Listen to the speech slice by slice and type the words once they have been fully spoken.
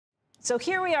So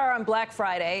here we are on Black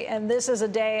Friday, and this is a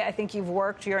day I think you've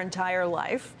worked your entire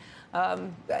life.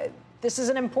 This is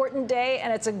an important day,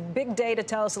 and it's a big day to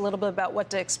tell us a little bit about what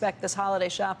to expect this holiday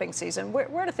shopping season.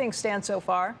 Where do things stand so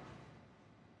far?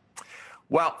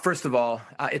 Well, first of all,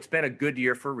 it's been a good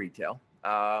year for retail.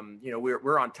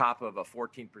 We're on top of a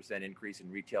 14% increase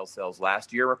in retail sales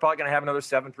last year. We're probably going to have another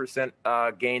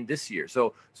 7% gain this year.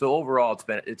 So overall,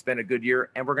 it's been a good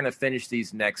year, and we're going to finish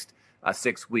these next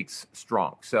 6 weeks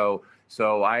strong. So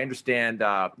I understand,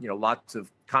 lots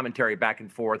of commentary back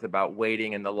and forth about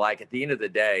waiting and the like. At the end of the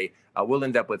day, we'll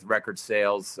end up with record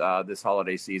sales this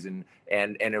holiday season,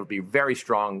 and it'll be very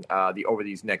strong over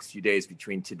these next few days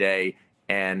between today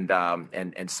and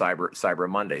Cyber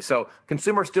Monday. So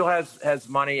consumer still has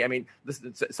money. I mean,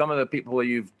 some of the people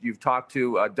you've talked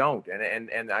to don't,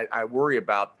 and I worry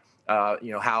about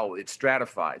how it's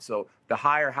stratified. So the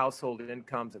higher household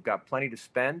incomes have got plenty to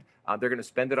spend. They're going to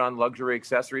spend it on luxury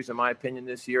accessories, in my opinion,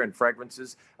 this year, and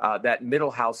fragrances. That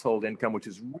middle household income, which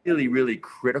is really, really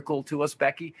critical to us,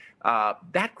 Becky,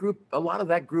 that group, a lot of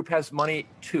that group has money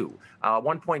too.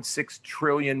 1.6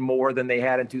 trillion more than they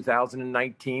had in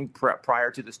 2019 prior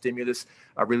to the stimulus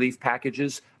relief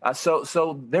packages.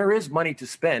 So there is money to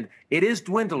spend. It is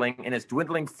dwindling, and it's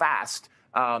dwindling fast.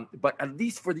 But at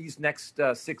least for these next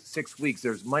six weeks,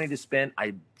 there's money to spend.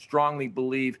 I strongly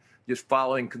believe, just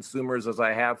following consumers as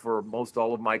I have for most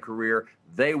all of my career,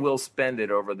 they will spend it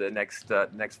over the next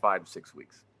 5 to 6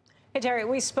 weeks. Hey, Terry,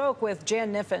 we spoke with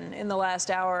Jan Niffen in the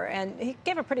last hour, and he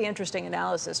gave a pretty interesting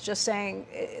analysis, just saying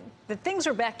that things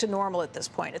are back to normal at this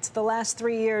point. It's the last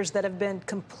 3 years that have been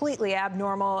completely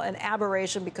abnormal, an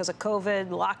aberration because of COVID,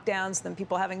 lockdowns, then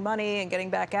people having money and getting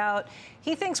back out.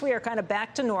 He thinks we are kind of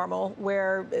back to normal,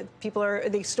 where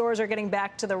the stores are getting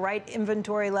back to the right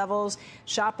inventory levels,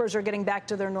 shoppers are getting back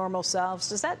to their normal selves.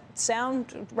 Does that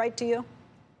sound right to you?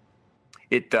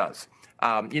 It does.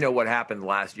 What happened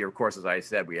last year, of course, as I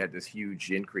said, we had this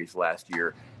huge increase last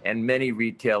year, and many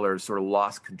retailers sort of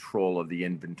lost control of the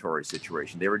inventory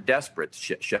situation. They were desperate.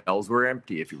 Shelves were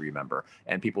empty, if you remember,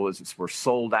 and people were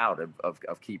sold out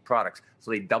of key products. So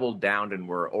they doubled down and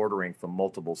were ordering from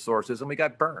multiple sources, and we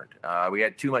got burned. We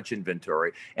had too much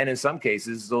inventory, and in some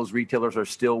cases, those retailers are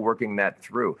still working that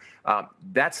through.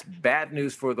 That's bad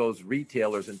news for those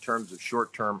retailers in terms of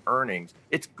short-term earnings.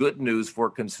 It's good news for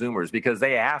consumers because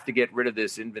they have to get rid of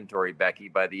this inventory, Becky,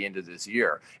 by the end of this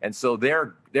year. And so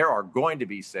there are going to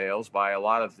be sales by a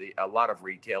lot of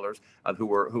retailers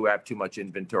who have too much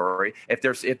inventory.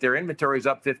 If their inventory is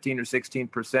up 15 or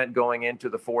 16% going into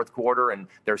the fourth quarter, and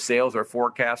their sales are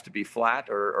forecast to be flat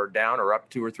or down or up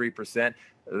 2 or 3%,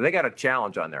 they got a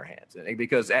challenge on their hands,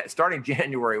 because starting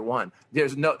January 1,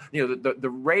 there's the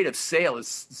rate of sale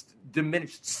is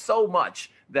diminished so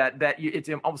much that it's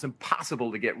almost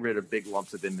impossible to get rid of big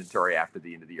lumps of inventory after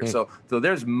the end of the year. So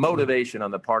there's motivation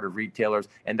on the part of retailers,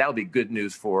 and that'll be good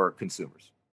news for consumers.